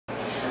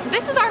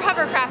This is our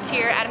hovercraft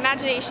here at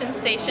Imagination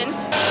Station.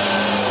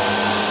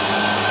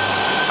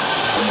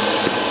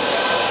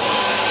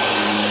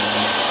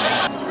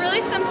 It's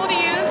really simple to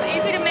use,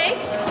 easy to make.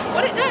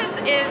 What it does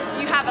is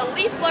you have a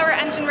leaf blower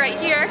engine right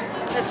here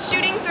that's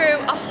shooting through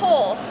a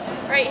hole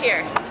right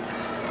here.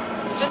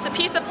 Just a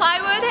piece of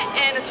plywood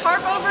and a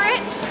tarp over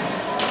it.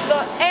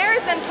 The air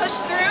is then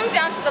pushed through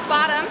down to the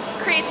bottom,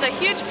 creates a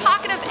huge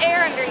pocket of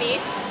air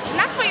underneath, and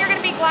that's what you're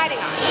going to be gliding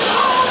on.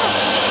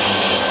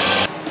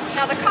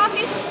 Now the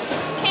coffee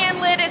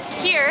can lid is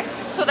here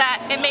so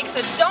that it makes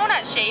a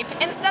donut shape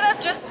instead of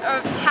just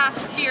a half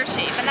sphere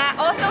shape, and that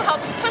also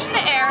helps push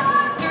the air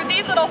through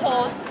these little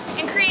holes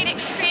and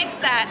creates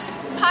that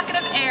pocket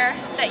of air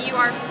that you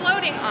are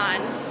floating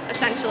on,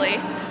 essentially,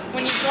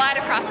 when you glide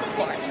across the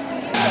floor.